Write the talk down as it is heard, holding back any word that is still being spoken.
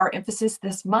our emphasis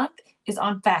this month is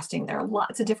on fasting. There are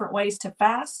lots of different ways to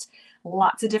fast,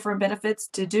 lots of different benefits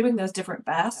to doing those different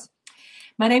fasts.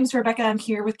 My name is Rebecca. I'm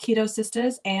here with Keto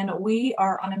Sisters, and we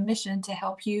are on a mission to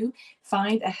help you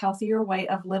find a healthier way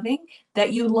of living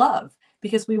that you love,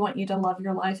 because we want you to love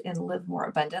your life and live more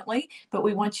abundantly, but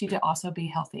we want you to also be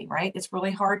healthy, right? It's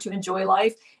really hard to enjoy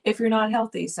life if you're not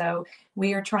healthy. So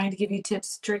we are trying to give you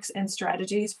tips, tricks, and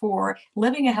strategies for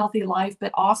living a healthy life,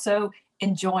 but also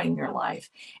enjoying your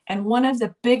life. And one of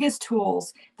the biggest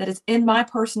tools that is in my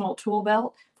personal tool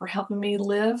belt for helping me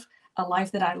live a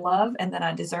life that I love and that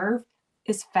I deserve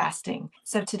is fasting.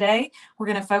 So today we're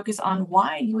going to focus on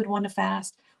why you would want to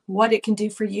fast, what it can do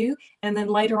for you, and then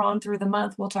later on through the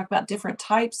month we'll talk about different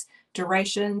types,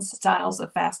 durations, styles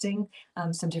of fasting,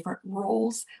 some different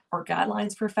rules or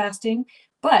guidelines for fasting.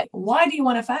 But why do you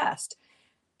want to fast?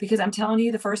 Because I'm telling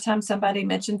you, the first time somebody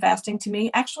mentioned fasting to me,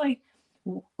 actually,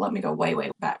 let me go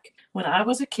way back. When I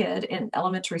was a kid in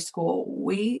elementary school,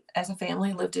 we as a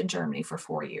family lived in Germany for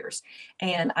 4 years,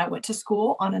 and I went to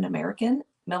school on an American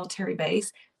military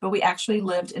base, but we actually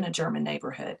lived in a German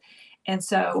neighborhood. And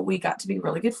so we got to be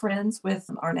really good friends with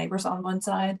our neighbors on one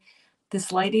side.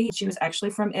 This lady, she was actually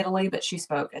from Italy, but she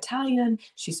spoke Italian,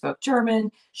 she spoke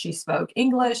German, she spoke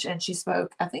English, and she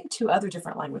spoke, I think, 2 other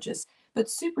different languages. But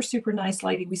super nice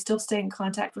lady. We still stay in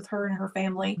contact with her and her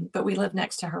family, but we lived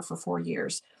next to her for 4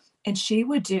 years. And she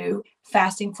would do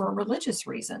fasting for religious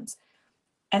reasons.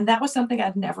 And that was something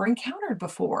I'd never encountered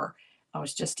before. I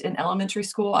was just in elementary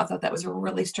school. I thought that was a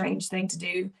really strange thing to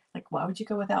do. Like, why would you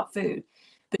go without food?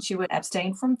 But she would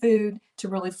abstain from food to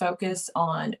really focus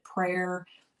on prayer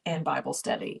and Bible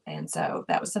study. And so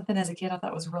that was something as a kid I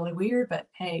thought was really weird, but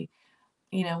hey,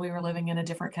 we were living in a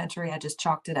different country. I just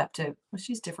chalked it up to, well,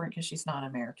 she's different because she's not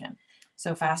American.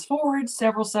 So fast forward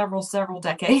several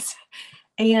decades,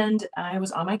 and I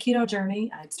was on my keto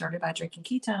journey. I'd started by drinking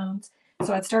ketones.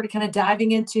 So I'd started kind of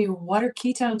diving into what are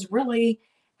ketones really?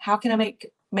 How can I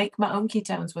make my own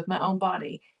ketones with my own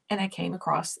body? And I came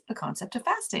across the concept of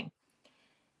fasting.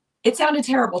 It sounded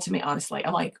terrible to me, honestly.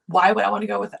 I'm like, why would I want to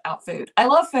go without food? I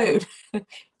love food.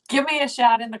 Give me a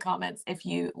shout in the comments if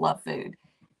you love food.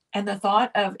 And the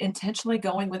thought of intentionally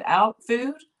going without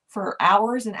food for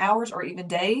hours and hours or even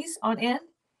days on end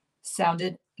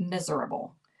sounded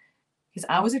miserable. Because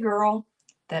I was a girl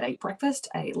that ate breakfast,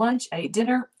 I ate lunch, I ate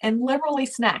dinner, and liberally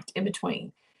snacked in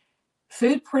between.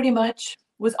 Food pretty much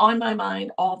was on my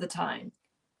mind all the time.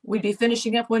 We'd be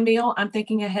finishing up one meal, I'm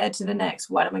thinking ahead to the next.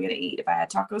 What am I going to eat? If I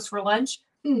had tacos for lunch,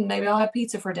 maybe I'll have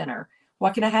pizza for dinner.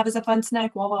 What can I have as a fun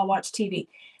snack while I watch TV?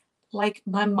 Like,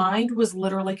 my mind was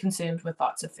literally consumed with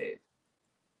thoughts of food.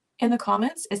 In the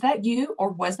comments, is that you, or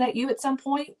was that you at some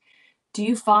point? Do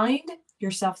you find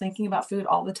yourself thinking about food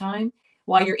all the time?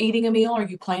 While you're eating a meal, are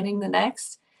you planning the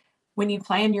next? When you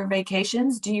plan your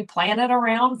vacations, do you plan it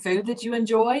around food that you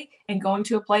enjoy and going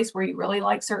to a place where you really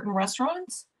like certain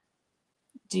restaurants?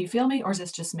 Do you feel me, or is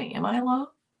this just me? Am I alone?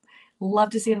 Love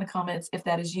to see in the comments if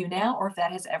that is you now or if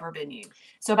that has ever been you.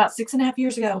 So about 6.5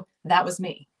 years ago, that was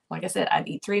me. Like I said, I'd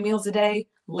eat 3 meals a day,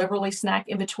 liberally snack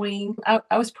in between.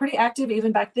 I was pretty active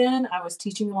even back then. I was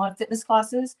teaching a lot of fitness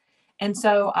classes. And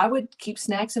so I would keep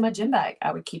snacks in my gym bag.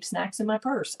 I would keep snacks in my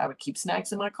purse. I would keep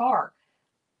snacks in my car.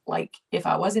 Like, if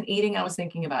I wasn't eating, I was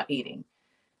thinking about eating.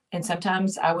 And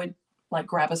sometimes I would like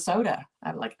grab a soda.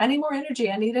 I'd be like, I need more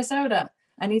energy. I need a soda.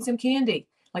 I need some candy.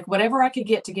 Like, whatever I could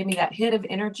get to give me that hit of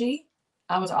energy,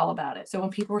 I was all about it. So when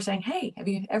people were saying, hey, have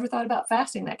you ever thought about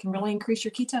fasting? That can really increase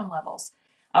your ketone levels.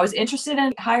 I was interested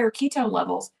in higher ketone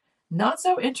levels, not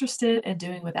so interested in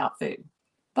doing without food.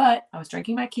 But I was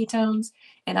drinking my ketones,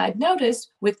 and I'd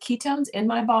noticed with ketones in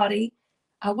my body,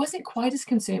 I wasn't quite as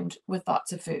consumed with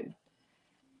thoughts of food.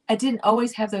 I didn't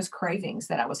always have those cravings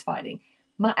that I was fighting.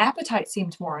 My appetite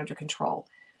seemed more under control.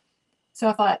 So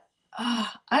I thought, I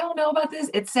don't know about this.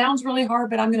 It sounds really hard,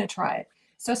 but I'm going to try it.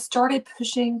 So I started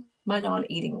pushing my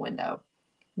non-eating window,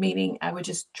 meaning I would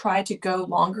just try to go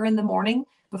longer in the morning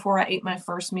before I ate my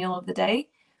first meal of the day.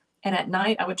 And at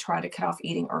night, I would try to cut off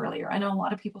eating earlier. I know a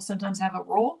lot of people sometimes have a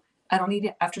rule. I don't eat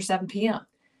it after 7 p.m.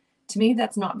 To me,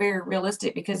 that's not very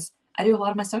realistic because I do a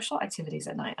lot of my social activities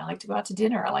at night. I like to go out to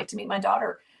dinner. I like to meet my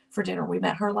daughter for dinner. We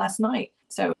met her last night.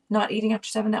 So not eating after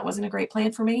 7, that wasn't a great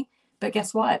plan for me. But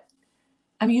guess what?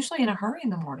 I'm usually in a hurry in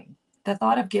the morning. The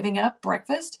thought of giving up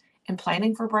breakfast and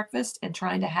planning for breakfast and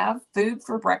trying to have food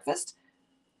for breakfast,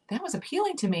 that was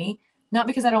appealing to me, not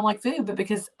because I don't like food, but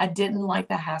because I didn't like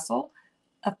the hassle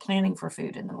of planning for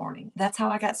food in the morning. That's how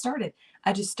I got started.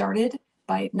 I just started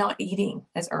by not eating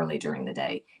as early during the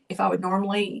day. If I would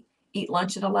normally eat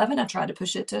lunch at 11, I tried to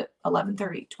push it to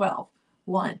 11:30, 12,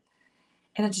 1.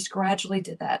 And I just gradually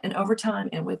did that. And over time,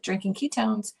 and with drinking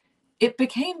ketones, it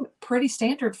became pretty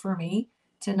standard for me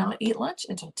to not eat lunch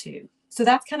until 2. So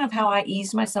that's kind of how I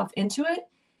eased myself into it.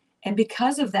 And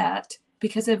because of that,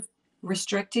 because of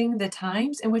restricting the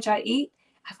times in which I eat,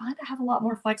 I find I have a lot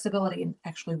more flexibility in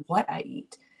actually what I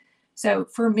eat. So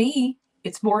for me,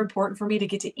 it's more important for me to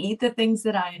get to eat the things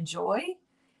that I enjoy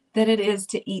than it is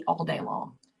to eat all day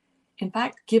long. In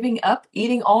fact, giving up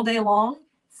eating all day long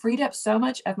freed up so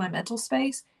much of my mental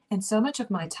space and so much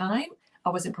of my time. I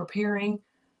wasn't preparing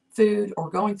food or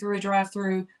going through a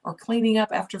drive-through or cleaning up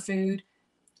after food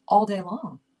all day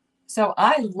long. So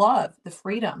I love the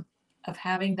freedom of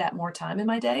having that more time in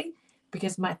my day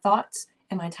because my thoughts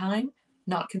and my time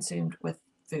not consumed with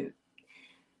food.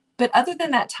 But other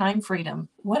than that time freedom,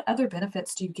 what other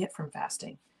benefits do you get from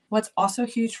fasting? What's also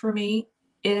huge for me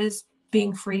is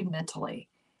being free mentally,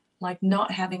 like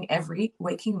not having every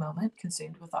waking moment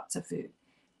consumed with thoughts of food.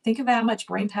 Think of how much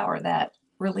brain power that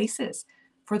releases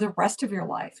for the rest of your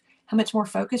life, how much more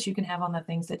focus you can have on the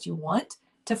things that you want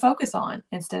to focus on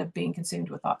instead of being consumed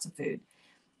with thoughts of food.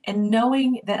 And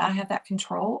knowing that I have that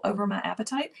control over my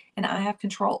appetite and I have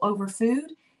control over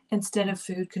food instead of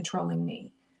food controlling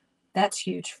me. That's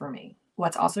huge for me.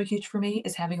 What's also huge for me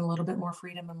is having a little bit more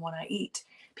freedom in what I eat.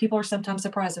 People are sometimes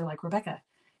surprised. They're like, Rebecca,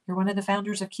 you're one of the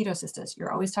founders of Keto Sisters.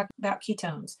 You're always talking about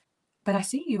ketones. But I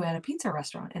see you at a pizza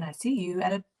restaurant and I see you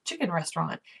at a chicken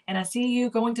restaurant and I see you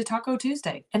going to Taco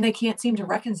Tuesday. And they can't seem to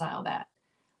reconcile that.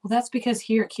 Well, that's because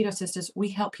here at Keto Sisters, we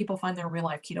help people find their real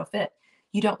life keto fit.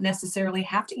 You don't necessarily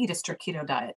have to eat a strict keto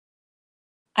diet.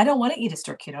 I don't want to eat a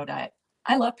strict keto diet.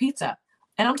 I love pizza.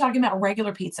 And I'm talking about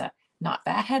regular pizza, not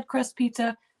fathead crust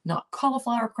pizza, not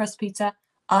cauliflower crust pizza.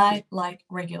 I like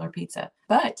regular pizza.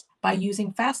 But by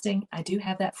using fasting, I do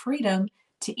have that freedom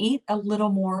to eat a little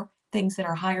more things that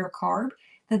are higher carb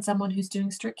than someone who's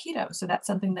doing strict keto. So that's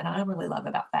something that I really love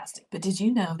about fasting. But did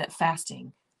you know that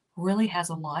fasting really has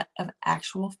a lot of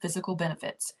actual physical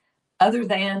benefits other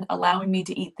than allowing me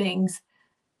to eat things,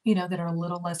 that are a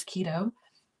little less keto,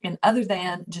 and other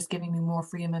than just giving me more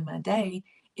freedom in my day,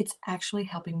 it's actually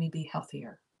helping me be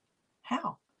healthier.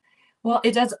 How? Well,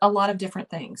 it does a lot of different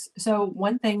things. So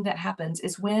one thing that happens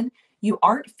is when you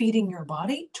aren't feeding your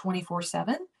body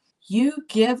 24/7, you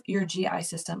give your GI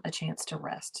system a chance to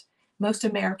rest. Most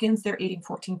Americans, they're eating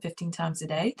 14, 15 times a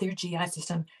day. Their GI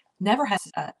system never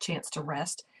has a chance to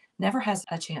rest, never has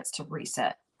a chance to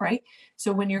reset, right?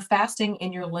 So when you're fasting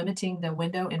and you're limiting the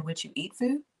window in which you eat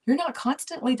food, you're not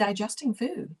constantly digesting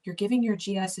food. You're giving your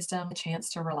GI system a chance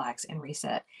to relax and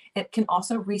reset. It can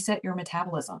also reset your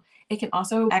metabolism. It can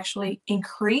also actually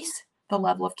increase the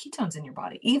level of ketones in your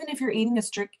body. Even if you're eating a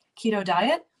strict keto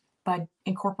diet, by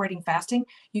incorporating fasting,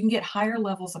 you can get higher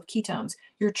levels of ketones.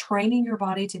 You're training your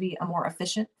body to be a more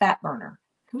efficient fat burner.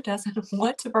 Who doesn't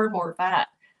want to burn more fat?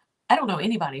 I don't know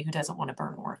anybody who doesn't want to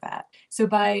burn more fat. So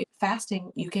by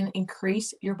fasting, you can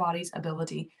increase your body's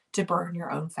ability to burn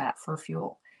your own fat for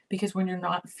fuel. Because when you're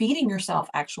not feeding yourself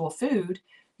actual food,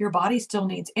 your body still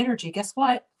needs energy. Guess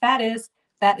what? Fat is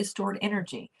stored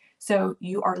energy. So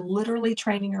you are literally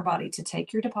training your body to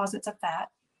take your deposits of fat,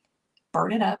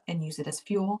 burn it up, and use it as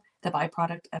fuel. The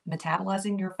byproduct of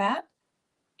metabolizing your fat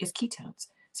is ketones.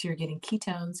 So you're getting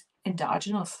ketones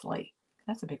endogenously.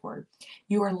 That's a big word.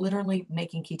 You are literally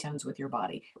making ketones with your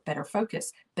body. Better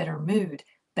focus, better mood,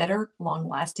 better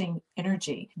long-lasting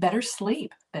energy, better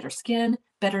sleep, better skin,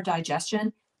 better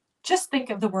digestion. Just think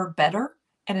of the word better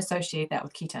and associate that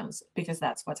with ketones because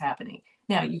that's what's happening.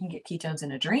 Now, you can get ketones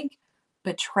in a drink,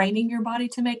 but training your body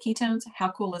to make ketones, how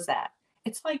cool is that?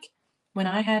 It's like when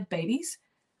I had babies,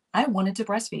 I wanted to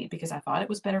breastfeed because I thought it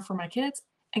was better for my kids.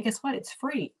 And guess what? It's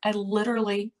free. I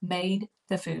literally made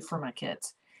the food for my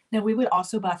kids. Now, we would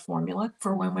also buy formula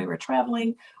for when we were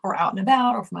traveling or out and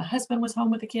about, or if my husband was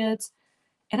home with the kids.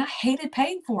 And I hated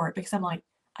paying for it because I'm like,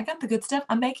 I got the good stuff.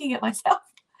 I'm making it myself.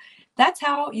 That's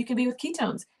how you can be with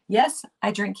ketones. Yes,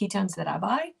 I drink ketones that I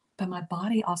buy, but my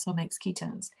body also makes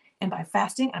ketones. And by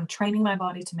fasting, I'm training my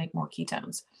body to make more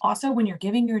ketones. Also, when you're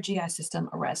giving your GI system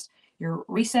a rest, you're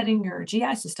resetting your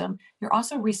GI system, you're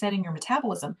also resetting your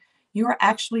metabolism. You are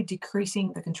actually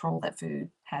decreasing the control that food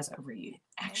has over you.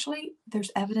 Actually,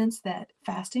 there's evidence that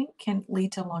fasting can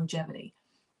lead to longevity.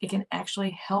 It can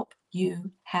actually help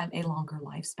you have a longer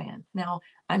lifespan. Now,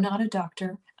 I'm not a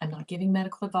doctor. I'm not giving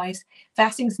medical advice.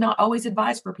 Fasting is not always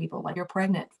advised for people like you're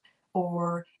pregnant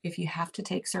or if you have to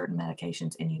take certain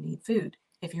medications and you need food.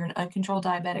 If you're an uncontrolled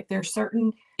diabetic, there are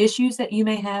certain issues that you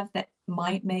may have that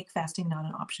might make fasting not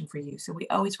an option for you. So we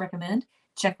always recommend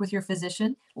check with your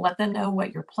physician, let them know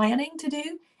what you're planning to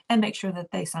do, and make sure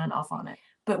that they sign off on it.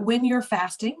 But when you're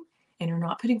fasting and you're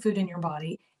not putting food in your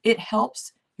body, it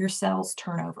helps your cells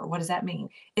turn over. What does that mean?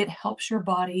 It helps your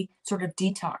body sort of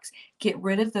detox, get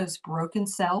rid of those broken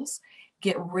cells,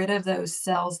 get rid of those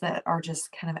cells that are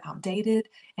just kind of outdated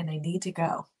and they need to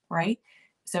go, right?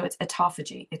 So it's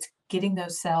autophagy. It's getting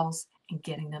those cells and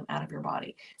getting them out of your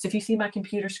body. So if you see my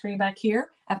computer screen back here,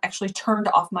 I've actually turned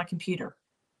off my computer.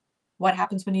 What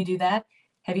happens when you do that?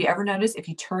 Have you ever noticed if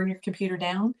you turn your computer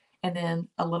down and then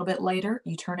a little bit later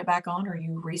you turn it back on or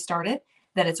you restart it,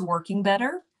 that it's working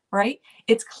better, right?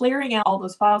 It's clearing out all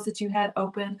those files that you had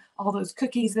open, all those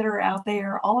cookies that are out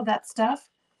there, all of that stuff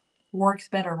works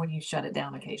better when you shut it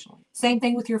down occasionally. Same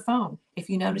thing with your phone. If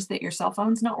you notice that your cell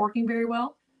phone's not working very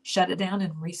well, shut it down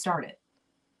and restart it.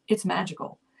 It's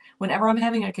magical. Whenever I'm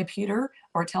having a computer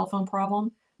or a telephone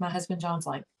problem, my husband John's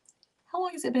like, how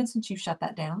long has it been since you shut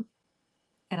that down?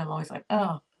 And I'm always like,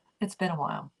 oh, it's been a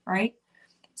while, right?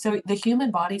 So the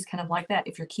human body's kind of like that.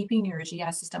 If you're keeping your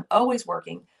GI system always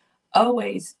working,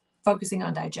 always focusing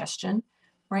on digestion,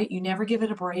 right? You never give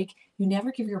it a break. You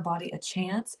never give your body a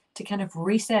chance to kind of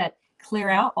reset, clear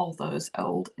out all those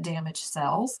old damaged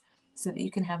cells so that you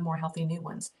can have more healthy new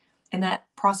ones. And that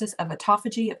process of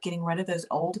autophagy, of getting rid of those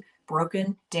old,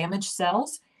 broken, damaged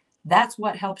cells, that's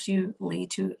what helps you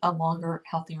lead to a longer,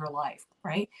 healthier life,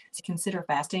 right? So consider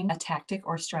fasting a tactic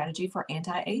or strategy for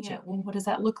anti-aging. Well, what does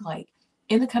that look like?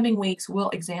 In the coming weeks, we'll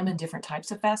examine different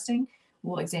types of fasting.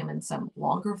 We'll examine some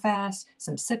longer fasts,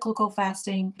 some cyclical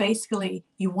fasting. Basically,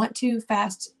 you want to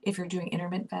fast, if you're doing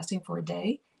intermittent fasting for a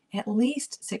day, at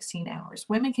least 16 hours.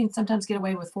 Women can sometimes get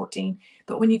away with 14,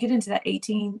 but when you get into that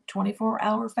 18,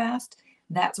 24-hour fast,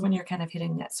 that's when you're kind of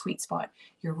hitting that sweet spot.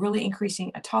 You're really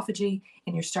increasing autophagy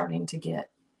and you're starting to get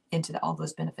into all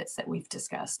those benefits that we've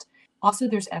discussed. Also,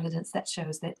 there's evidence that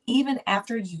shows that even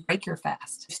after you break your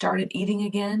fast, you started eating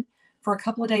again for a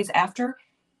couple of days after,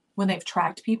 when they've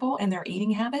tracked people and their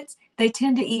eating habits, they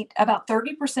tend to eat about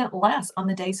 30% less on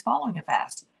the days following a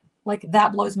fast. Like,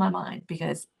 that blows my mind,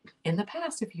 because in the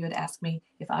past, if you had asked me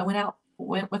if I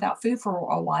went without food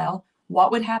for a while,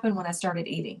 what would happen when I started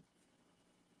eating?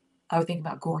 I would think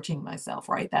about gorging myself,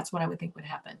 right? That's what I would think would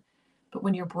happen. But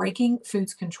when you're breaking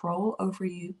food's control over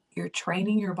you, you're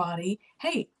training your body.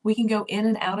 Hey, we can go in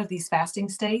and out of these fasting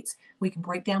states. We can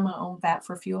break down my own fat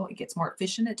for fuel. It gets more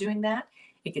efficient at doing that.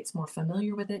 It gets more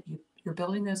familiar with it. You're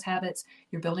building those habits.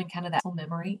 You're building kind of that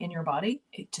memory in your body.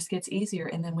 It just gets easier.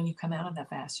 And then when you come out of that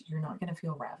fast, you're not going to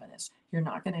feel ravenous. You're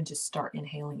not going to just start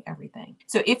inhaling everything.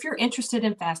 So if you're interested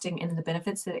in fasting and the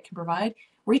benefits that it can provide,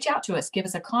 reach out to us. Give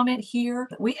us a comment here.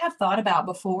 We have thought about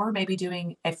before maybe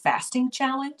doing a fasting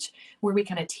challenge where we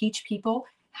kind of teach people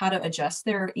how to adjust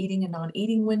their eating and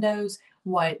non-eating windows.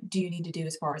 What do you need to do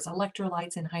as far as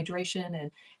electrolytes and hydration, and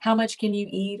how much can you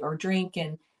eat or drink,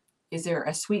 and is there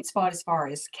a sweet spot as far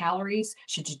as calories?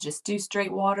 Should you just do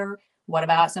straight water? What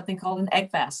about something called an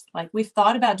egg fast? Like, we've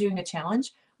thought about doing a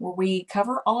challenge where we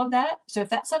cover all of that. So if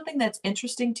that's something that's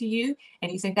interesting to you and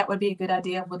you think that would be a good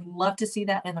idea, would love to see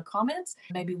that in the comments.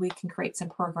 Maybe we can create some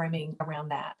programming around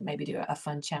that, maybe do a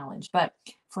fun challenge. But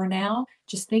for now,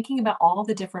 just thinking about all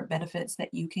the different benefits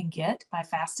that you can get by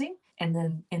fasting. And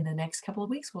then in the next couple of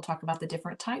weeks, we'll talk about the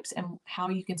different types and how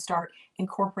you can start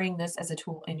incorporating this as a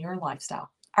tool in your lifestyle.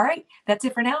 All right, that's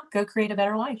it for now. Go create a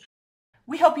better life.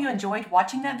 We hope you enjoyed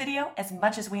watching that video as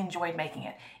much as we enjoyed making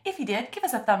it. If you did, give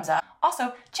us a thumbs up.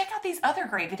 Also, check out these other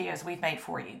great videos we've made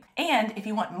for you. And if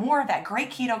you want more of that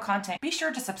great keto content, be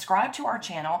sure to subscribe to our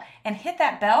channel and hit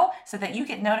that bell so that you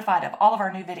get notified of all of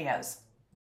our new videos.